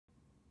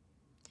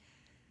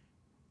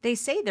They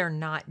say they're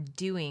not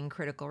doing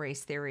critical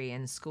race theory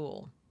in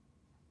school.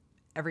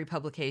 Every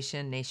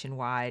publication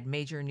nationwide,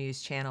 major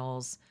news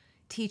channels,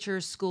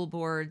 teachers, school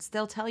boards,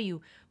 they'll tell you,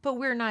 but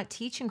we're not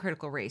teaching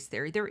critical race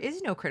theory. There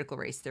is no critical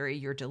race theory.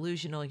 You're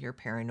delusional, you're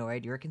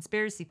paranoid, you're a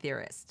conspiracy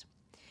theorist.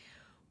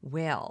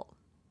 Well,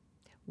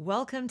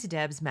 welcome to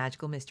Deb's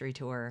magical mystery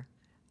tour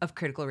of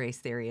critical race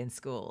theory in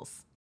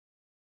schools.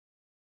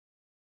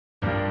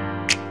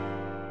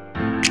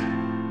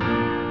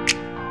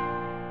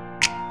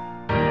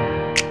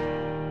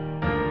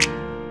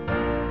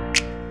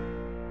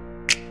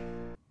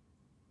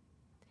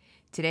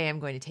 Today, I'm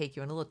going to take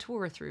you on a little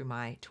tour through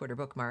my Twitter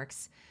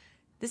bookmarks.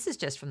 This is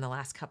just from the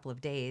last couple of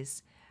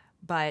days,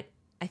 but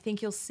I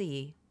think you'll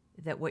see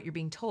that what you're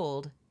being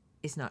told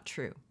is not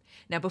true.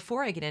 Now,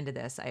 before I get into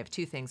this, I have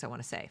two things I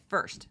want to say.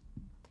 First,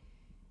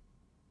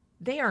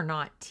 they are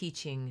not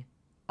teaching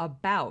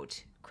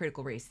about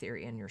critical race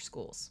theory in your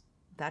schools.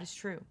 That is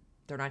true.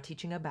 They're not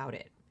teaching about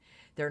it.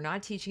 They're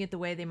not teaching it the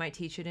way they might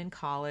teach it in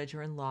college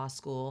or in law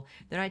school.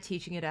 They're not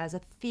teaching it as a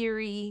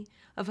theory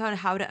of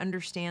how to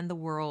understand the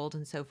world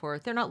and so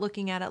forth. They're not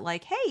looking at it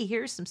like, hey,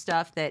 here's some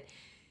stuff that,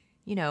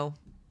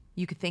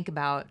 you could think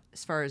about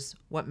as far as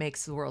what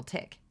makes the world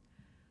tick.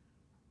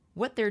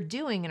 What they're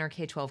doing in our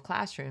K-12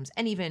 classrooms,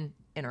 and even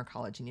in our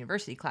college and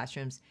university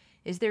classrooms,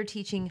 is they're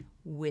teaching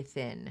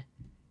within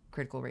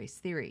critical race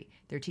theory.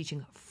 They're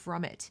teaching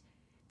from it.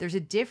 There's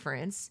a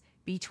difference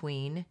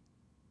between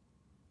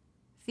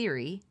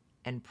theory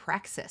and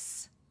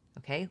praxis,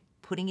 okay?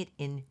 Putting it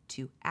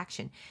into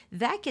action.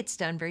 That gets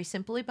done very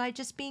simply by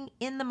just being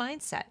in the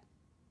mindset.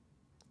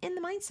 In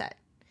the mindset.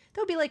 That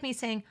would be like me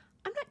saying,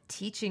 I'm not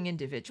teaching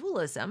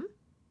individualism.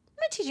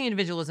 I'm not teaching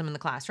individualism in the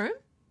classroom.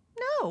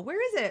 No, where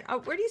is it?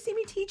 Where do you see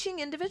me teaching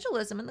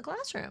individualism in the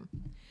classroom?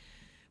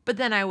 But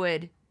then I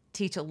would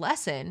teach a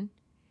lesson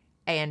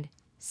and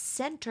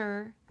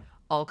center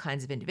all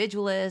kinds of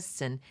individualists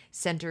and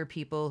center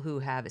people who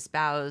have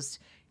espoused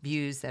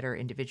views that are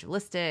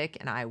individualistic,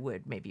 and I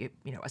would maybe,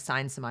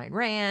 assign some Ayn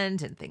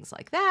Rand and things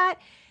like that.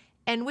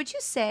 And would you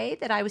say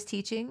that I was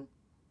teaching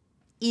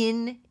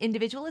in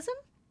individualism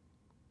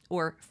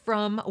or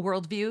from a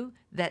worldview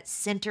that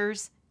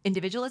centers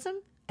individualism?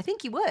 I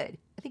think you would.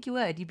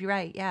 You'd be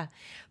right, yeah.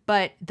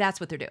 But that's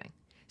what they're doing.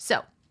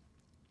 So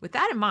with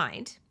that in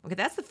mind, okay,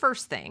 that's the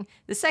first thing.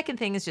 The second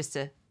thing is just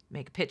to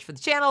make a pitch for the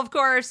channel, of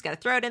course. Got to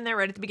throw it in there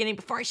right at the beginning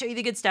before I show you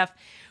the good stuff.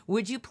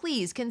 Would you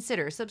please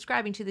consider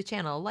subscribing to the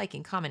channel,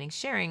 liking, commenting,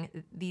 sharing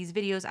these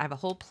videos? I have a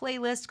whole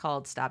playlist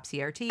called Stop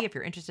CRT. If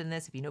you're interested in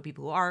this, if you know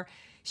people who are,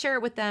 share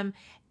it with them.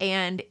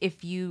 And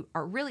if you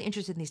are really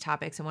interested in these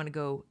topics and want to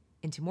go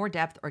into more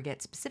depth or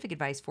get specific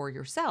advice for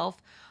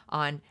yourself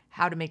on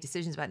how to make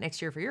decisions about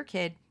next year for your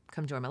kid,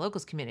 come join my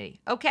locals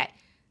community. Okay,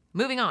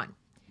 moving on.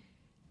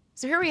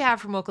 So here we have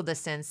from Local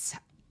Distance,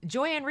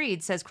 Joanne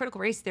Reed says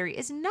critical race theory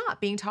is not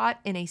being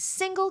taught in a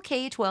single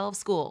K-12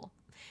 school.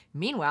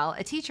 Meanwhile,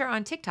 a teacher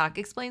on TikTok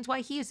explains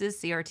why he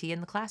uses CRT in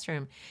the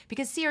classroom,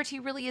 because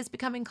CRT really is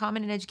becoming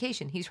common in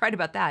education. He's right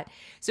about that.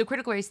 So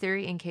critical race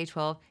theory in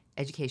K-12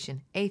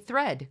 education, a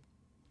thread.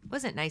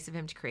 Wasn't it nice of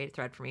him to create a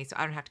thread for me so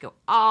I don't have to go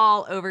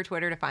all over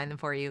Twitter to find them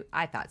for you?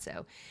 I thought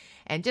so.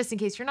 And just in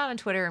case you're not on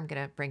Twitter, I'm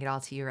going to bring it all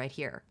to you right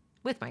here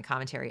with my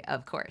commentary,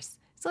 of course.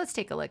 So let's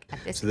take a look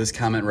at this. So this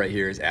comment right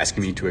here is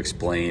asking me to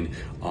explain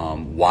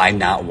why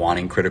not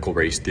wanting critical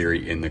race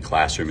theory in the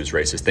classroom is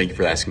racist. Thank you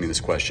for asking me this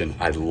question.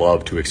 I'd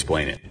love to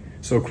explain it.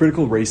 So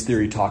critical race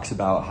theory talks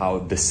about how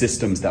the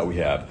systems that we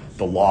have,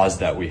 the laws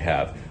that we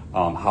have,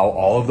 how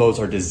all of those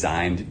are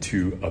designed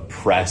to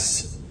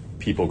oppress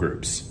people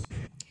groups.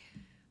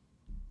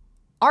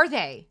 Are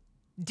they?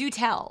 Do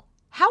tell.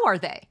 How are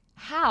they?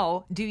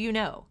 How do you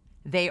know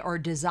they are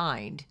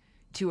designed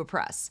to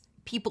oppress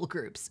people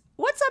groups?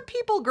 What's a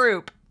people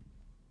group?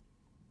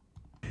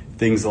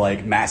 Things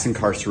like mass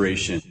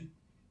incarceration.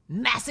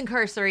 Mass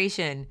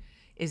incarceration.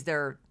 Is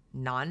there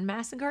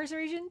non-mass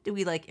incarceration? Do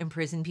we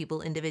imprison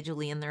people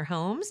individually in their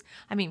homes?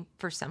 I mean,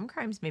 for some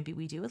crimes, maybe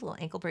we do with a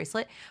little ankle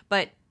bracelet,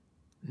 but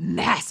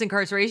mass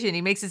incarceration,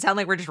 he makes it sound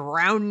like we're just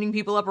rounding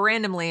people up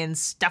randomly and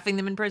stuffing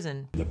them in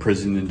prison. The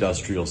prison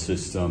industrial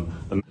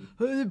system.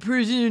 The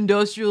prison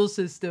industrial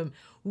system.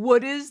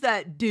 What is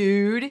that,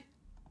 dude?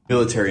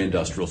 Military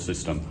industrial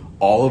system.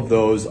 All of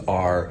those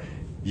are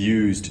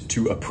used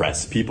to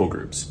oppress people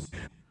groups.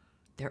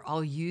 They're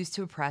all used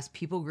to oppress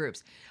people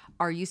groups.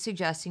 Are you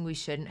suggesting we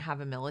shouldn't have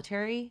a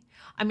military?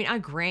 I mean, I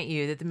grant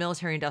you that the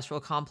military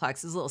industrial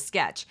complex is a little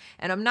sketch,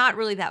 and I'm not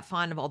really that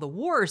fond of all the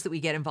wars that we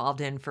get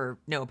involved in for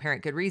no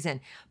apparent good reason,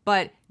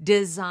 but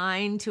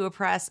designed to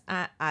oppress,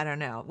 I don't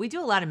know. We do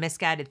a lot of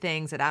misguided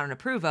things that I don't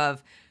approve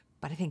of,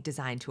 but I think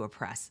designed to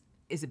oppress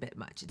is a bit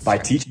much. By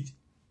teaching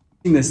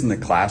this in the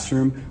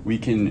classroom, we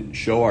can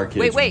show our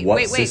kids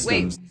what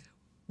systems.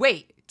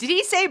 Wait, did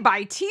he say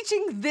by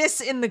teaching this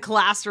in the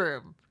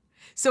classroom?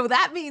 So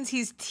that means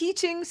he's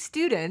teaching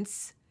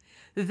students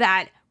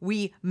that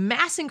we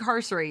mass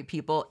incarcerate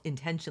people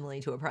intentionally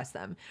to oppress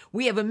them.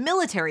 We have a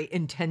military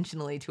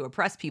intentionally to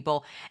oppress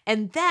people.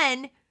 And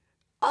then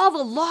all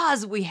the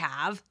laws we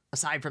have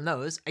aside from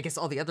those, I guess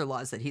all the other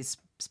laws that he's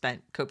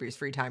spent copious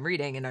free time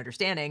reading and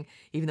understanding,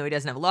 even though he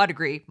doesn't have a law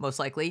degree, most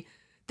likely,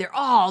 they're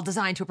all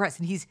designed to oppress.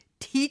 And he's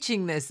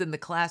teaching this in the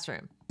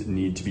classroom.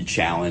 Need to be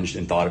challenged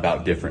and thought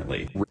about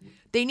differently.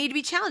 They need to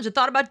be challenged and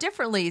thought about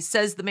differently,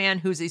 says the man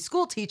who's a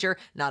school teacher,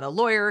 not a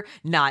lawyer,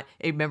 not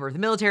a member of the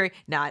military,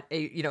 not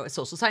a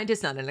social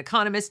scientist, not an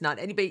economist, not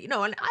anybody, and I'm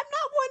not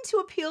one to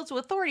appeal to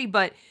authority,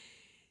 but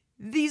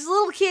these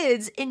little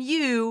kids and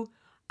you're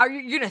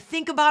going to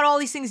think about all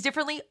these things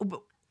differently.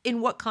 In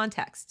what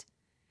context?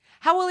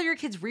 How well are your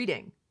kids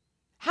reading?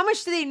 How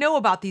much do they know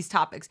about these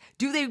topics?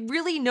 Do they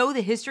really know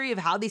the history of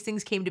how these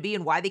things came to be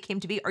and why they came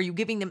to be? Are you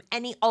giving them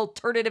any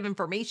alternative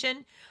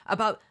information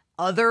about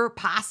other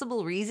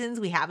possible reasons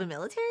we have a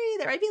military?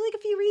 There might be like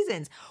a few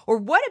reasons. Or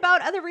what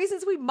about other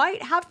reasons we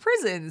might have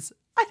prisons?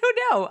 I don't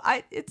know.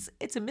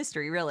 It's a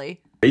mystery,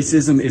 really.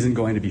 Racism isn't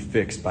going to be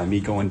fixed by me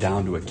going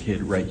down to a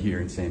kid right here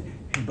and saying,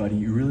 hey, buddy,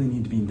 you really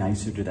need to be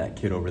nicer to that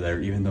kid over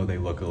there, even though they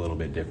look a little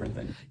bit different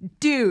than you.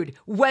 Dude,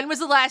 when was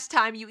the last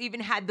time you even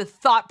had the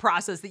thought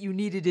process that you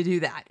needed to do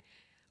that?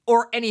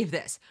 Or any of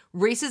this?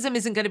 Racism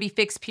isn't going to be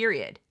fixed,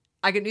 period.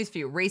 I got news for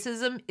you.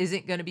 Racism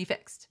isn't going to be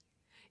fixed.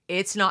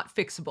 It's not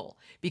fixable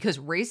because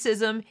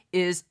racism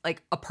is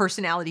like a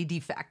personality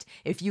defect.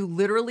 If you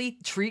literally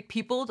treat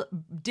people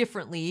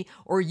differently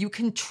or you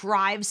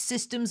contrive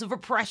systems of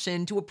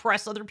oppression to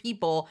oppress other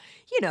people,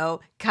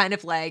 kind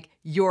of like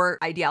your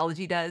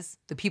ideology does,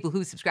 the people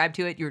who subscribe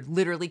to it, you're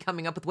literally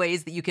coming up with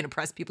ways that you can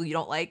oppress people you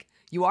don't like.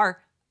 You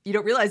are. You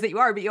don't realize that you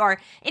are, but you are.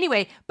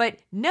 Anyway, but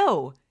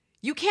no.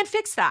 You can't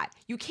fix that.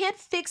 You can't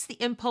fix the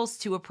impulse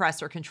to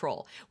oppress or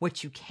control.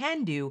 What you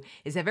can do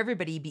is have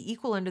everybody be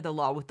equal under the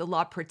law, with the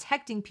law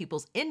protecting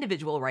people's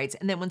individual rights.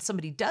 And then when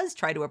somebody does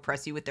try to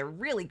oppress you with their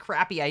really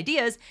crappy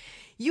ideas,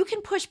 you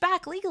can push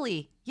back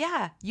legally.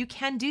 Yeah, you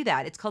can do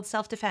that. It's called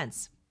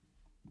self-defense.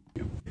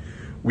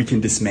 We can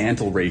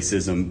dismantle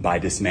racism by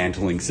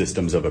dismantling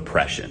systems of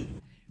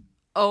oppression.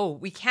 Oh,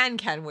 we can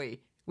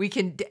we? We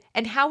can.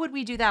 And how would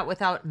we do that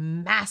without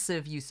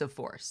massive use of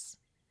force?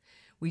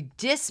 We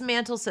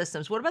dismantle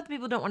systems. What about the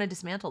people who don't want to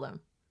dismantle them?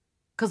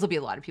 Because there'll be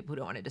a lot of people who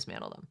don't want to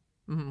dismantle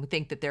them. We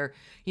think that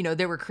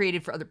they were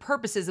created for other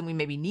purposes and we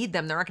maybe need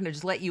them. They're not going to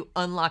just let you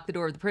unlock the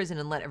door of the prison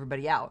and let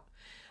everybody out.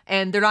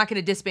 And they're not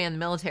going to disband the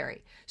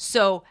military.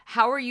 So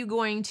how are you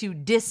going to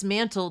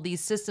dismantle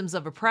these systems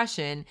of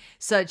oppression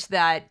such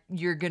that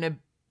you're going to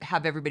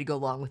have everybody go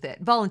along with it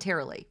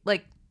voluntarily?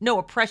 Like, no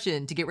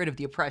oppression to get rid of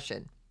the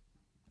oppression.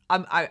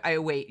 I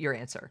await your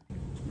answer.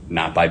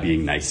 Not by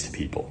being nice to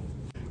people.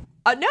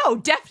 No,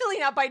 definitely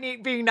not by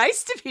being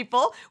nice to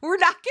people. We're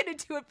not going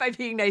to do it by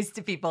being nice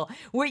to people.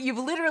 What you've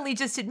literally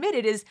just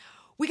admitted is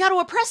we got to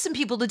oppress some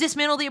people to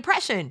dismantle the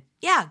oppression.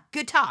 Yeah,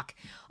 good talk.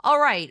 All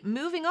right,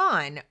 moving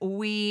on.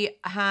 We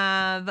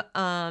have,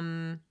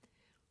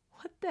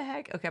 what the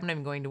heck? Okay, I'm not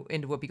even going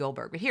into Whoopi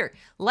Goldberg. But here,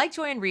 like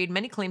Joanne Reed,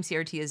 many claim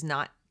CRT is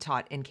not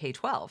taught in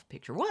K-12,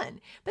 picture 1.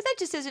 But that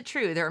just isn't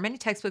true. There are many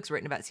textbooks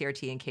written about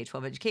CRT in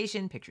K-12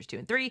 education, pictures 2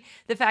 and 3.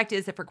 The fact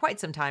is that for quite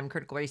some time,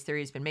 critical race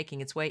theory has been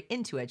making its way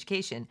into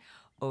education.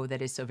 Oh,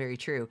 that is so very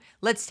true.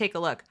 Let's take a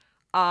look.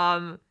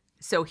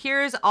 So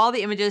here's all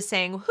the images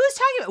saying, who's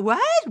talking about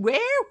what,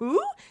 where,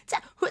 who?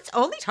 It's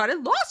only taught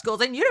in law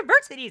schools and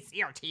universities.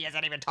 CRT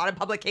isn't even taught in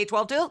public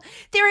K-12 too.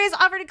 Theory is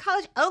offered in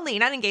college only,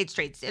 not in grade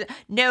streets.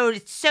 No,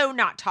 it's so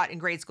not taught in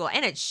grade school,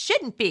 and it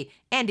shouldn't be.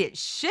 And it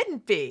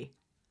shouldn't be.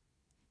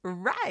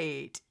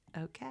 Right.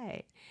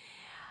 Okay.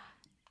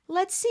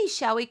 Let's see,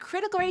 shall we?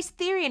 Critical race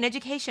theory in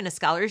education, a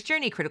scholar's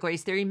journey. Critical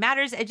race theory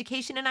matters,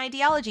 education and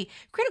ideology.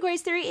 Critical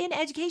race theory in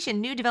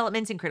education, new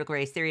developments in critical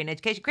race theory in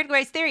education. Critical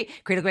race theory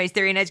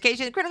in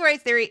education. Critical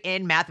race theory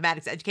in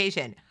mathematics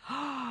education.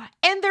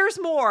 And there's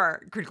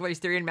more. Critical race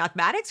theory in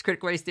mathematics,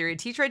 critical race theory in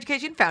teacher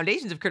education,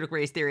 foundations of critical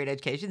race theory in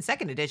education,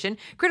 2nd edition,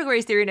 critical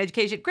race theory in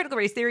education, critical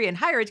race theory in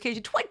higher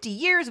education, 20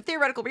 years of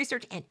theoretical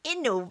research and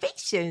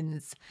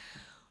innovations.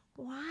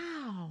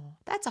 Wow,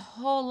 that's a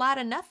whole lot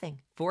of nothing.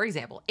 For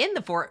example, in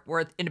the Fort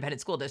Worth Independent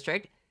School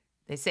District,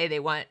 they say they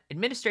want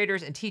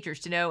administrators and teachers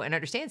to know and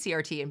understand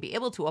CRT and be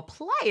able to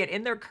apply it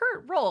in their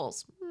current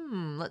roles.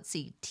 Let's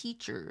see,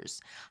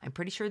 teachers. I'm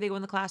pretty sure they go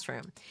in the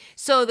classroom.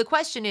 So the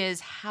question is,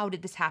 how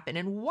did this happen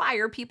and why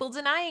are people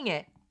denying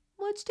it?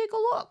 Let's take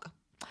a look.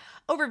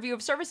 Overview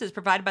of services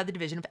provided by the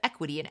Division of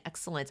Equity and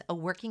Excellence, a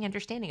working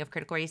understanding of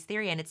critical race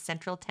theory and its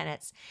central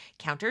tenets.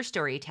 Counter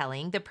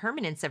storytelling, the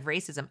permanence of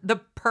racism. The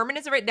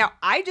permanence of racism. Now,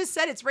 I just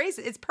said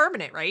it's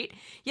permanent, right?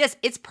 Yes,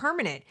 it's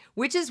permanent,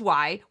 which is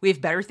why we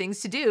have better things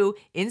to do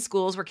in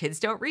schools where kids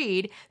don't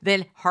read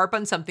than harp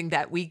on something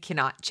that we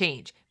cannot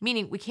change.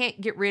 Meaning we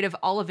can't get rid of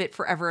all of it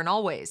forever and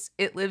always.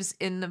 It lives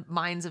in the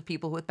minds of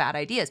people with bad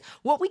ideas.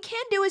 What we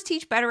can do is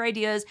teach better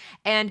ideas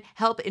and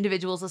help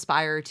individuals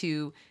aspire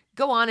to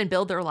go on and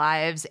build their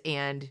lives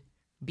and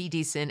be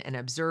decent and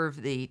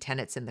observe the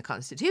tenets in the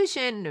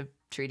Constitution of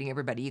treating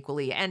everybody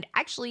equally and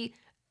actually,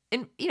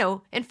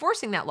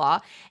 enforcing that law.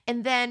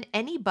 And then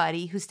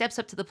anybody who steps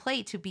up to the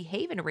plate to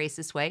behave in a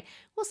racist way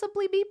will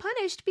simply be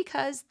punished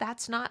because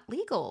that's not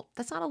legal.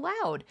 That's not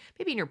allowed.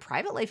 Maybe in your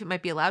private life it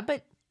might be allowed,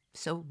 but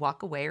So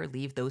walk away or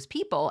leave those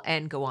people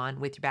and go on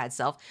with your bad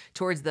self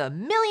towards the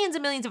millions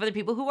and millions of other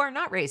people who are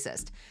not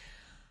racist.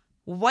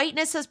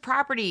 Whiteness as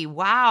property.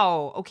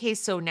 Wow. Okay,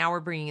 so now we're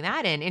bringing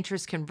that in.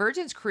 Interest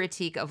convergence,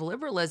 critique of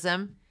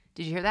liberalism.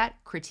 Did you hear that?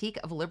 Critique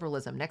of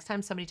liberalism. Next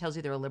time somebody tells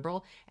you they're a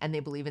liberal and they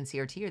believe in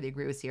CRT or they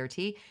agree with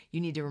CRT,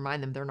 you need to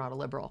remind them they're not a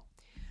liberal.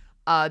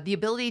 The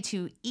ability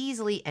to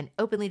easily and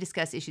openly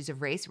discuss issues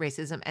of race,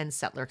 racism, and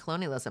settler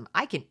colonialism.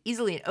 I can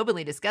easily and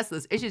openly discuss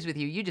those issues with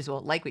you. You just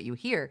won't like what you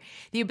hear.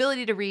 The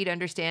ability to read,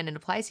 understand, and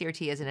apply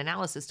CRT as an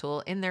analysis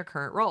tool in their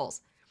current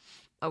roles.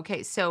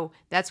 Okay, so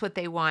that's what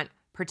they want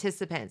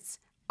participants,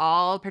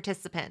 all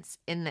participants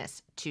in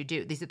this to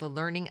do. These are the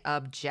learning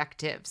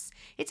objectives.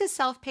 It's a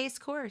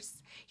self-paced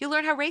course. You'll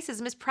learn how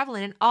racism is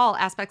prevalent in all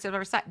aspects of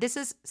our society. This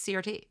is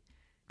CRT.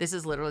 This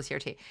is literally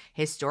CRT.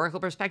 Historical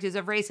perspectives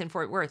of race in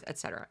Fort Worth,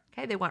 etc.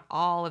 Okay, they want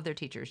all of their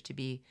teachers to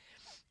be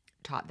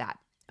taught that.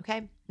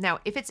 Okay, now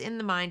if it's in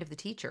the mind of the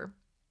teacher,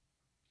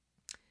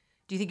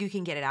 do you think you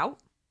can get it out?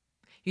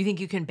 You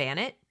think you can ban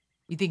it?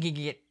 You think you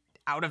can get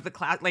out of the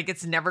class? Like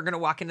it's never going to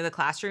walk into the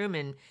classroom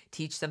and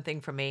teach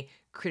something from a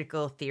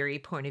critical theory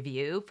point of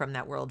view, from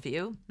that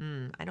worldview?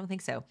 I don't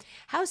think so.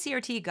 How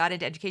CRT got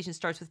into education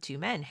starts with two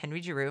men,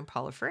 Henry Giroux and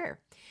Paulo Freire.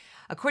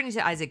 According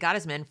to Isaac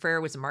Gottesman,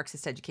 Freire was a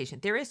Marxist education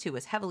theorist who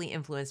was heavily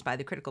influenced by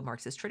the critical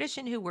Marxist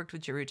tradition, who worked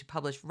with Giroux to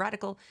publish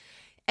radical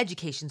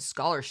education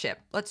scholarship.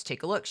 Let's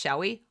take a look, shall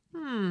we?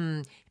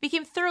 He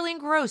became thoroughly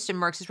engrossed in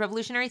Marxist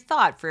revolutionary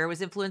thought. Freire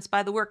was influenced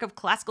by the work of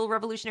classical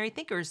revolutionary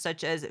thinkers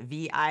such as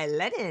V.I.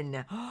 Lenin.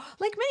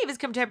 Like many of his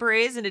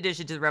contemporaries, in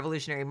addition to the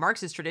revolutionary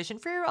Marxist tradition,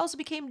 Freire also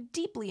became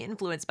deeply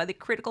influenced by the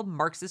critical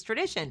Marxist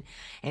tradition.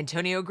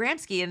 Antonio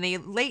Gramsci in the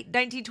late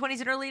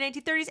 1920s and early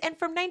 1930s, and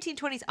from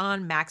 1920s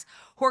on, Max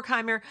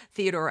Horkheimer,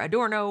 Theodor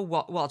Adorno,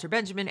 Walter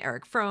Benjamin,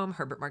 Erich Fromm,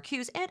 Herbert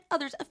Marcuse, and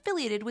others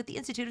affiliated with the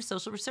Institute of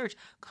Social Research,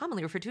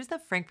 commonly referred to as the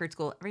Frankfurt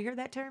School. Ever heard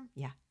that term?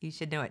 Yeah, you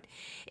should know it.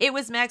 It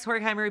was Max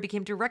Horkheimer who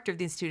became director of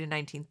the Institute in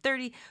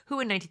 1930, who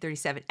in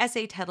 1937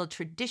 essay titled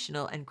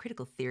Traditional and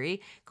Critical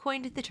Theory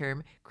coined the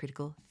term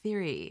critical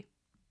theory.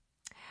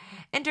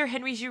 Enter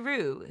Henry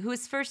Giroux, who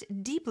was first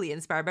deeply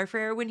inspired by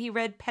Freire when he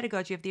read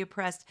Pedagogy of the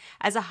Oppressed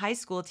as a high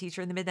school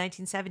teacher in the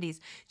mid-1970s.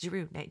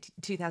 Giroux,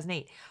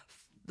 2008.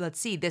 Let's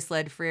see, this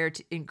led to Freire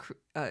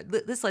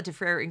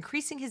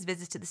increasing his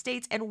visits to the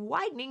States and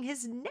widening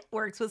his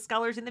networks with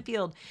scholars in the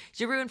field.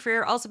 Giroux and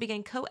Freire also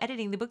began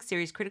co-editing the book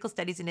series Critical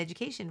Studies in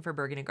Education for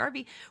Bergen and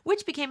Garvey,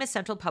 which became a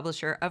central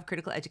publisher of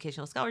critical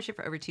educational scholarship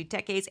for over 2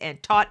 decades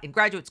and taught in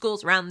graduate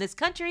schools around this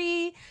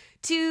country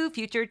to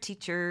future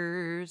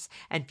teachers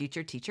and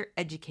future teacher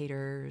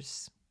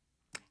educators.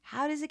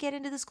 How does it get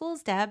into the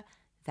schools, Deb?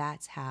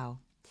 That's how.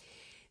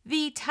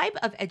 The type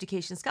of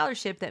education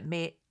scholarship that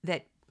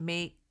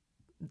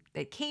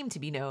came to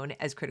be known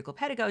as critical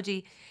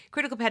pedagogy.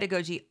 Critical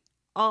pedagogy,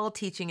 all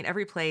teaching in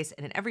every place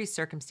and in every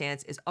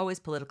circumstance, is always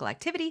political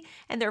activity,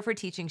 and therefore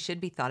teaching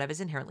should be thought of as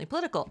inherently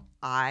political.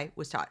 I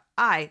was taught,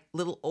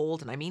 little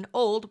old, and I mean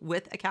old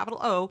with a capital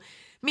O,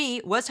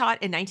 me was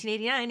taught in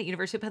 1989 at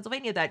University of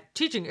Pennsylvania that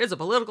teaching is a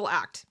political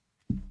act.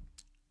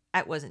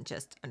 That wasn't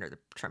just under the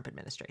Trump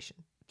administration,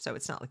 so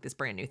it's not like this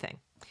brand new thing.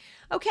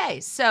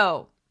 Okay,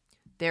 so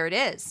there it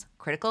is,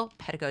 critical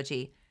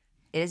pedagogy.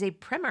 It is a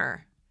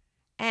primer.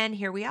 And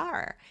here we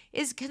are,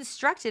 is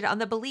constructed on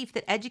the belief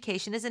that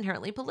education is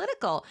inherently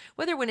political.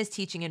 Whether one is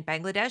teaching in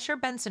Bangladesh or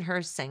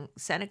Bensonhurst,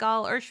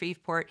 Senegal, or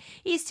Shreveport,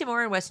 East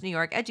Timor, and West New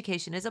York,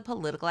 education is a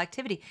political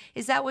activity.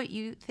 Is that what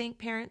you think,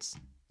 parents?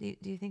 Do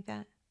you think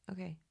that?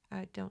 Okay,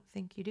 I don't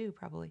think you do,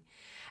 probably.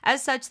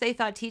 As such, they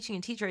thought teaching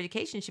and teacher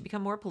education should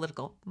become more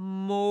political.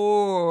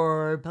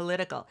 More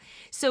political.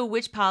 So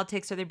which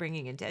politics are they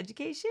bringing into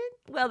education?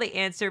 Well, they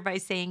answer by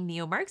saying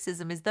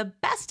neo-Marxism is the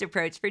best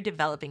approach for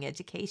developing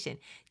education.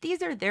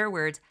 These are their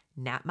words,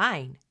 not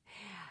mine.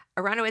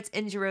 Aronowitz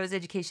and Giroux's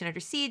Education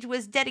Under Siege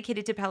was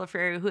dedicated to Paulo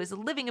Freire, who is a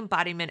living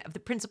embodiment of the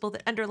principle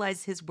that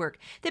underlies his work,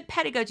 that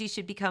pedagogy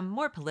should become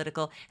more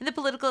political and the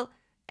political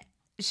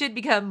should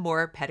become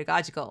more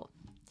pedagogical.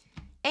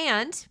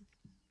 And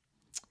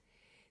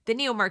the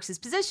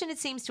neo-Marxist position, it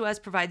seems to us,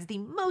 provides the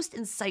most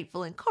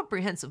insightful and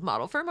comprehensive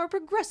model for a more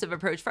progressive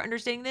approach for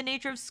understanding the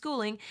nature of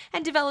schooling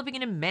and developing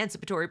an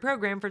emancipatory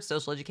program for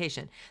social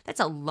education. That's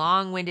a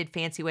long-winded,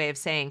 fancy way of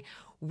saying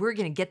we're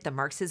going to get the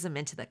Marxism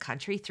into the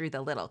country through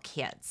the little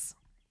kids.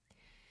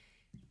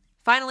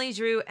 Finally,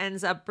 Giroux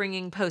ends up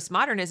bringing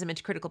postmodernism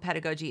into critical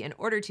pedagogy in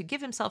order to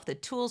give himself the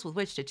tools with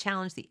which to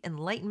challenge the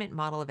Enlightenment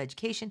model of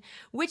education,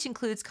 which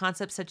includes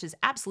concepts such as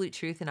absolute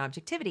truth and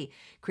objectivity.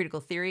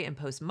 Critical theory and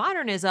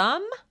postmodernism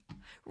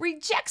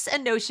rejects a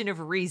notion of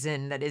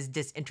reason that is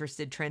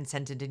disinterested,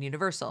 transcendent, and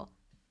universal.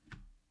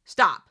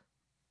 Stop.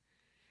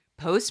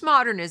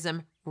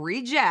 Postmodernism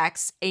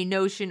rejects a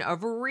notion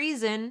of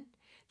reason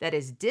that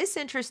is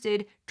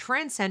disinterested,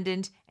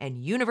 transcendent, and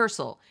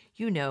universal.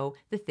 You know,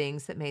 the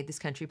things that made this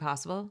country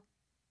possible.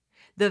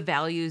 The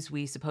values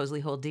we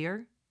supposedly hold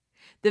dear.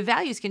 The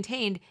values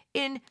contained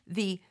in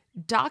the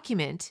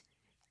document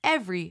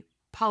every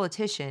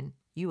politician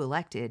you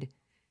elected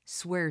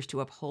swears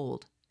to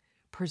uphold,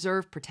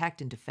 preserve,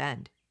 protect, and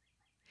defend.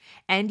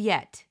 And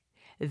yet,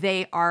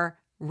 they are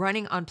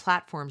running on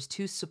platforms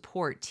to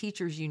support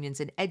teachers' unions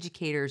and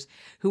educators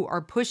who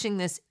are pushing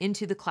this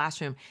into the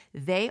classroom.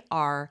 They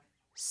are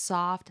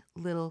soft,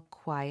 little,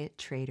 quiet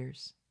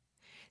traitors.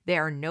 They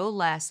are no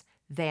less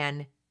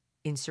than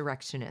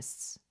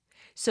insurrectionists.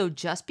 So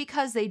just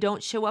because they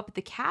don't show up at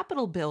the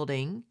Capitol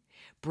building,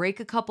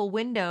 break a couple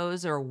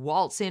windows, or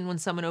waltz in when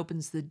someone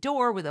opens the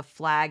door with a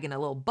flag and a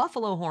little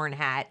buffalo horn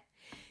hat,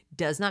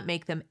 does not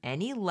make them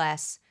any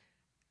less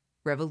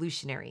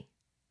revolutionary.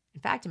 In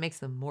fact, it makes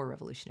them more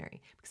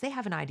revolutionary because they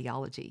have an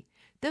ideology.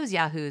 Those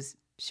yahoos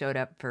showed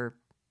up for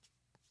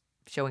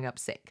showing up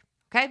sake,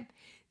 okay?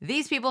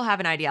 These people have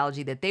an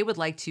ideology that they would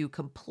like to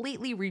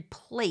completely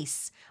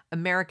replace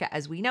America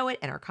as we know it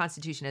and our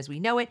Constitution as we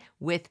know it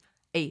with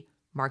a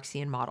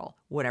Marxian model,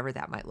 whatever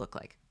that might look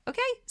like. Okay,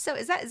 so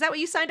is that what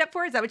you signed up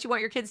for? Is that what you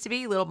want your kids to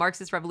be, little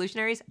Marxist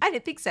revolutionaries? I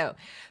didn't think so.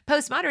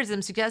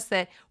 Postmodernism suggests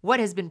that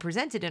what has been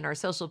presented in our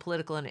social,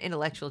 political, and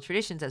intellectual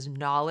traditions as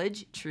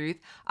knowledge,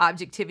 truth,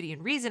 objectivity,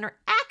 and reason are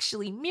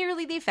actually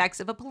merely the effects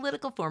of a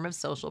political form of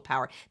social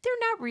power. They're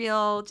not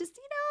real. Just,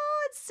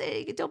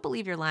 don't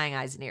believe your lying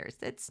eyes and ears.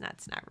 It's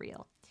not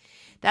real.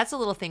 That's a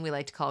little thing we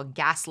like to call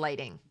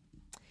gaslighting.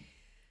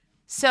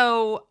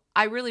 So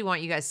I really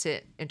want you guys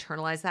to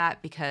internalize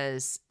that,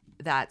 because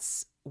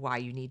that's why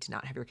you need to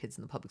not have your kids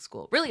in the public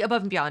school. Really,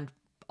 above and beyond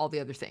all the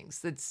other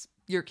things.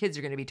 Your kids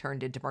are going to be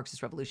turned into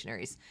Marxist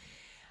revolutionaries.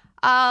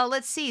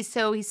 Let's see.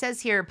 So he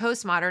says here,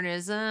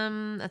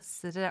 postmodernism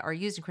are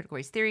used in critical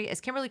race theory.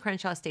 As Kimberly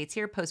Crenshaw states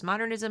here,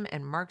 postmodernism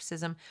and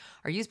Marxism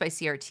are used by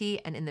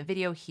CRT. And in the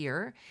video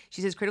here,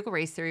 she says critical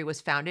race theory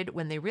was founded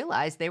when they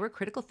realized they were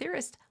critical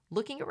theorists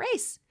looking at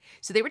race.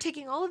 So they were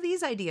taking all of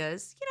these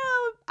ideas,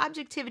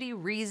 objectivity,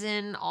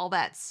 reason, all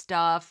that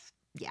stuff.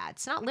 Yeah,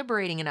 it's not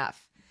liberating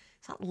enough.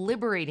 It's not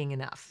liberating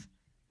enough.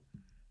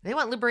 They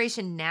want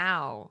liberation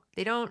now.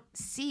 They don't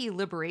see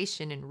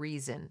liberation in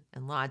reason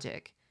and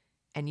logic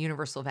and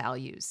universal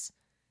values.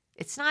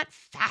 It's not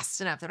fast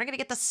enough. They're not going to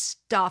get the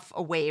stuff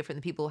away from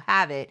the people who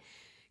have it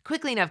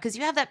quickly enough, because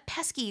you have that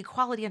pesky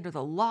equality under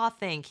the law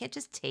thing. You can't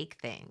just take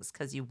things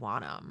because you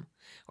want them,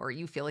 or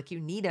you feel like you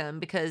need them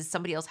because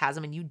somebody else has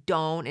them and you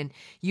don't, and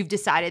you've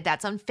decided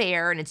that's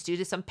unfair and it's due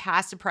to some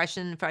past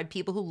oppression by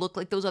people who look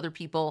like those other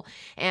people,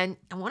 and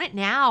I want it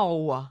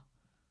now.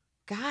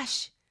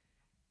 Gosh.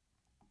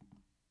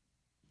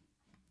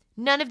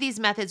 None of these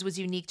methods was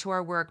unique to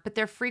our work, but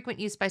their frequent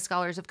use by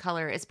scholars of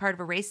color as part of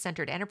a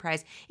race-centered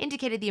enterprise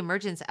indicated the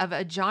emergence of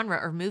a genre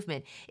or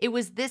movement. It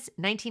was this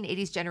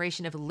 1980s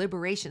generation of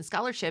liberation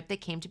scholarship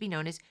that came to be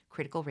known as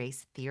critical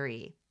race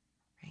theory.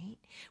 Right?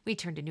 We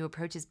turned to new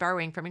approaches,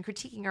 borrowing from and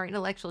critiquing our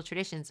intellectual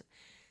traditions.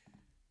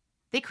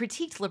 They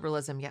critiqued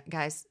liberalism,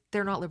 guys.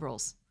 They're not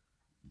liberals.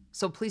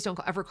 So please don't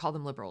ever call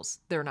them liberals.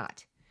 They're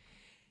not.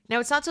 Now,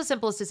 it's not so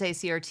simple as to say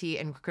CRT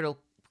and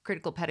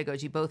critical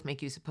pedagogy both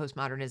make use of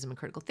postmodernism and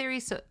critical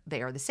theory, so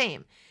they are the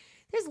same.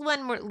 There's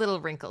one more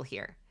little wrinkle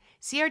here.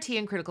 CRT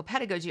and critical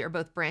pedagogy are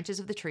both branches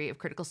of the tree of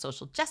critical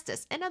social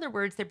justice. In other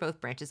words, they're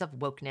both branches of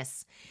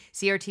wokeness.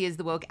 CRT is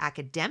the woke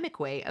academic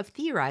way of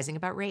theorizing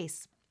about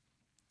race.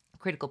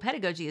 Critical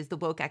pedagogy is the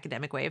woke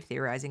academic way of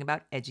theorizing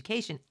about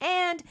education.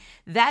 And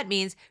that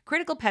means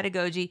critical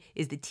pedagogy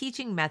is the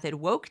teaching method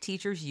woke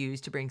teachers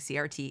use to bring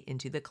CRT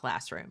into the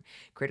classroom.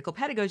 Critical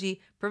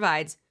pedagogy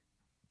provides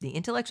the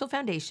intellectual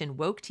foundation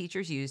woke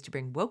teachers use to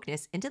bring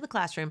wokeness into the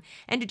classroom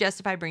and to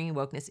justify bringing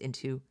wokeness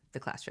into the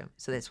classroom.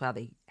 So that's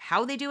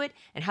how they do it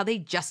and how they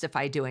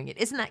justify doing it.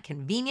 Isn't that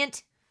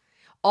convenient?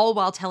 All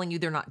while telling you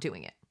they're not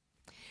doing it.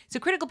 So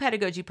critical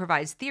pedagogy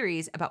provides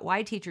theories about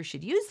why teachers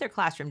should use their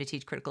classroom to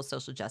teach critical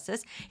social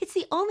justice. It's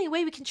the only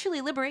way we can truly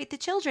liberate the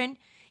children.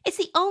 It's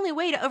the only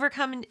way to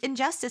overcome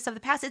injustice of the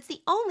past. It's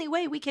the only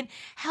way we can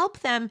help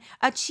them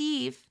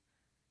achieve.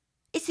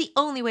 It's the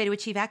only way to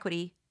achieve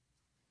equity.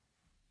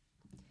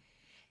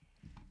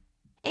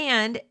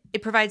 And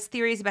it provides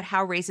theories about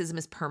how racism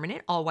is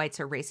permanent. All whites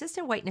are racist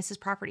and whiteness is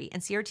property.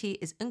 And CRT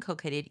is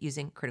inculcated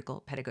using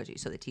critical pedagogy.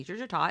 So the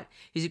teachers are taught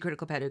using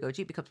critical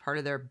pedagogy. It becomes part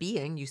of their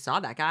being. You saw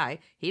that guy.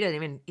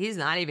 He's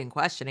not even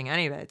questioning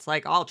any of it. It's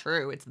like all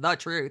true. It's the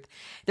truth.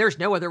 There's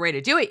no other way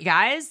to do it, you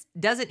guys.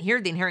 Doesn't hear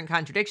the inherent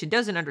contradiction.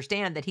 Doesn't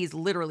understand that he's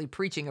literally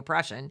preaching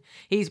oppression.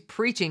 He's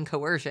preaching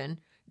coercion.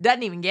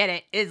 Doesn't even get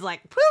it. It's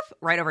like, poof,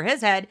 right over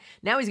his head.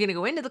 Now he's going to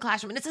go into the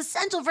classroom, and it's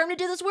essential for him to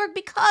do this work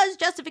because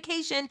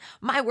justification,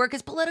 my work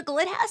is political.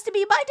 It has to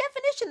be by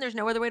definition. There's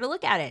no other way to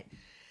look at it.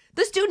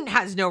 The student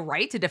has no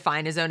right to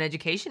define his own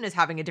education as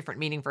having a different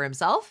meaning for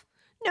himself.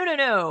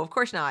 No, of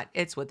course not.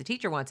 It's what the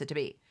teacher wants it to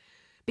be.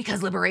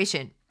 Because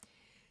liberation.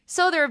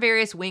 So there are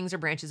various wings or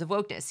branches of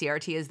wokeness.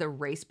 CRT is the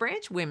race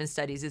branch. Women's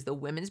studies is the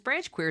women's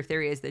branch. Queer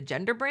theory is the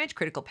gender branch.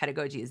 Critical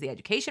pedagogy is the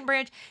education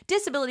branch.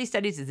 Disability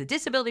studies is the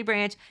disability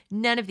branch.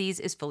 None of these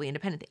is fully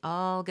independent. They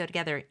all go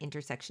together.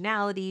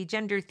 Intersectionality,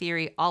 gender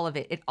theory, all of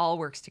it. It all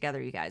works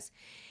together, you guys.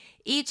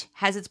 Each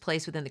has its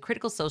place within the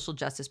critical social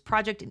justice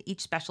project, and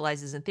each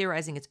specializes in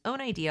theorizing its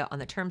own idea on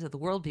the terms of the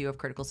worldview of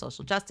critical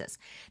social justice.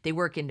 They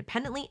work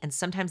independently, and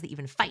sometimes they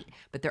even fight,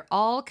 but they're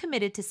all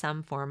committed to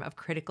some form of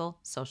critical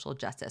social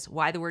justice.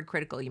 Why the word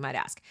critical, you might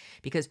ask?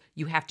 Because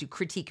you have to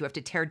critique, you have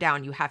to tear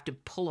down, you have to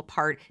pull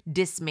apart,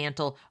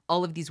 dismantle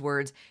all of these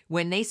words.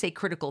 When they say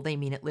critical, they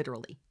mean it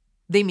literally.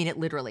 They mean it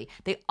literally.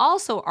 They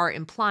also are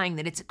implying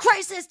that it's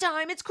crisis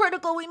time, it's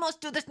critical, we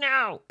must do this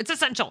now, it's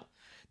essential.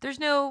 There's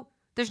no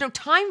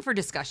time for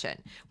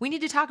discussion. We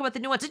need to talk about the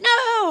nuances.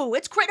 No,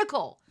 it's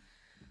critical.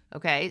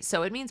 Okay,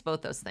 so it means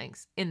both those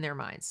things in their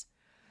minds.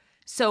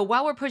 So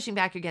while we're pushing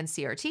back against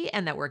CRT,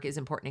 and that work is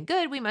important and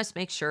good, we must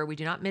make sure we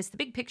do not miss the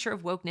big picture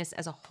of wokeness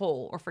as a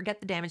whole or forget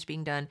the damage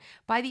being done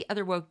by the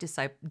other woke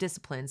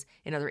disciplines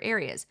in other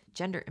areas,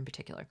 gender in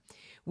particular.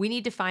 We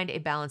need to find a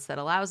balance that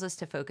allows us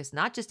to focus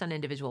not just on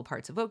individual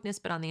parts of wokeness,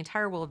 but on the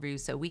entire worldview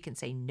so we can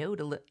say no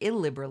to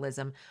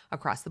illiberalism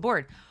across the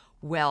board.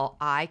 Well,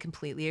 I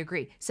completely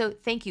agree. So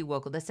thank you,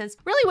 Woke Distance.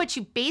 Really what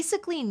you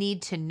basically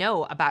need to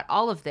know about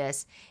all of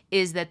this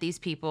is that these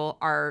people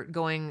are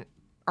going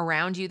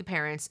around you, the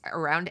parents,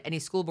 around any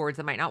school boards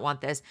that might not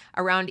want this,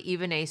 around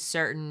even a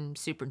certain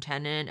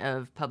superintendent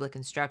of public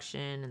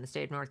instruction in the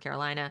state of North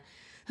Carolina,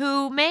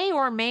 who may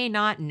or may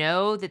not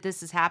know that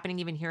this is happening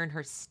even here in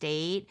her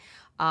state.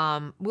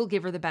 We'll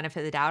give her the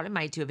benefit of the doubt. I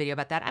might do a video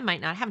about that. I might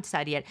not. I haven't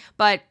decided yet.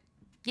 But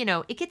you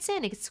know, it gets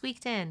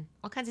squeaked in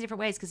all kinds of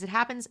different ways because it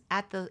happens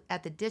at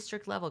the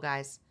district level,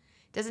 guys.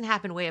 It doesn't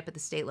happen way up at the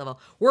state level.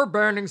 We're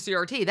banning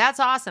CRT. That's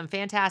awesome.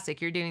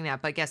 Fantastic. You're doing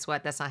that. But guess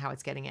what? That's not how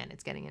it's getting in.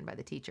 It's getting in by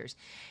the teachers.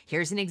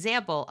 Here's an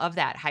example of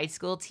that. High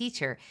school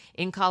teacher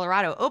in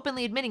Colorado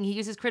openly admitting he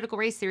uses critical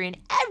race theory in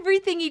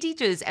everything he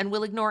teaches and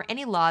will ignore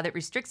any law that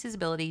restricts his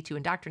ability to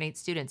indoctrinate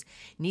students.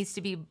 Needs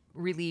to be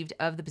relieved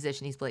of the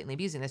position he's blatantly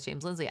abusing. That's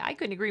James Lindsay. I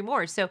couldn't agree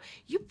more. So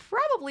you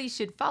probably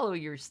should follow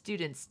your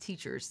students'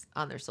 teachers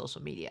on their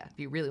social media if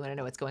you really want to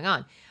know what's going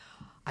on.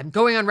 I'm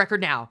going on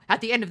record now. At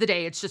the end of the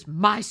day, it's just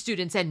my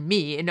students and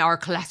me in our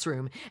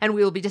classroom, and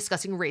we will be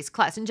discussing race,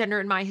 class, and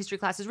gender in my history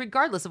classes,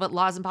 regardless of what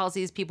laws and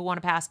policies people want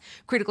to pass.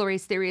 Critical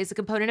race theory is a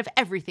component of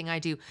everything I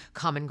do.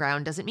 Common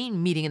ground doesn't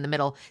mean meeting in the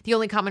middle. The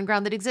only common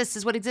ground that exists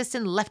is what exists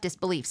in leftist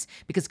beliefs,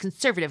 because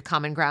conservative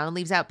common ground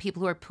leaves out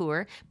people who are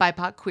poor,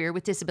 BIPOC, queer,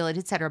 with disability,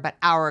 etc., but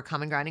our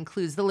common ground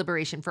includes the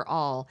liberation for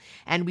all,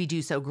 and we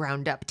do so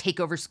ground up, take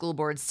over school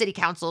boards, city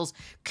councils,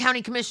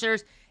 county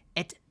commissioners,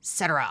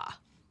 etc.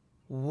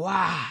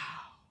 Wow.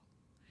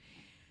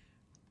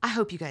 I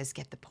hope you guys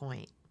get the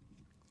point.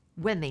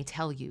 When they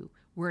tell you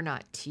we're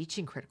not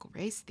teaching critical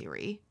race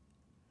theory,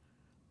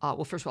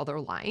 well, first of all,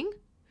 they're lying,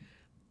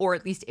 or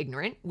at least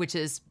ignorant, which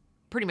is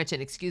pretty much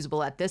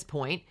inexcusable at this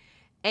point.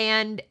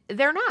 And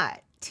they're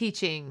not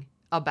teaching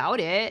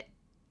about it.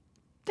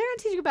 They're not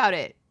teaching about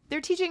it.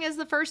 They're teaching, as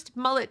the first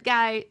mullet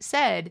guy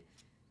said,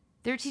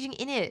 they're teaching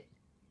in it.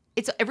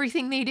 It's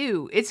everything they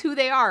do. It's who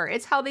they are.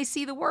 It's how they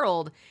see the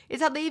world.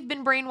 It's how they've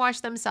been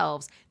brainwashed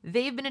themselves.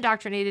 They've been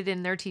indoctrinated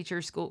in their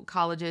teacher school,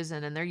 colleges,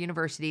 and in their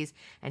universities.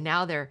 And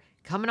now they're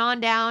coming on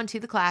down to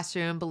the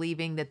classroom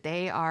believing that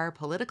they are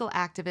political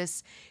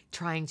activists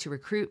trying to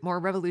recruit more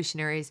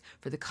revolutionaries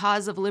for the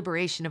cause of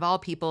liberation of all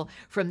people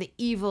from the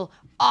evil,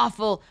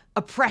 awful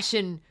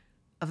oppression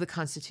of the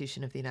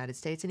Constitution of the United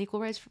States and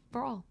equal rights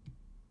for all.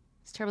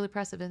 It's terribly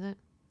oppressive, isn't it?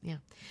 Yeah.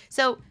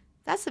 So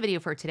that's the video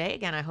for today.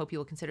 Again, I hope you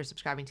will consider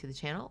subscribing to the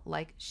channel,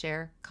 like,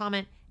 share,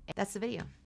 comment. That's the video.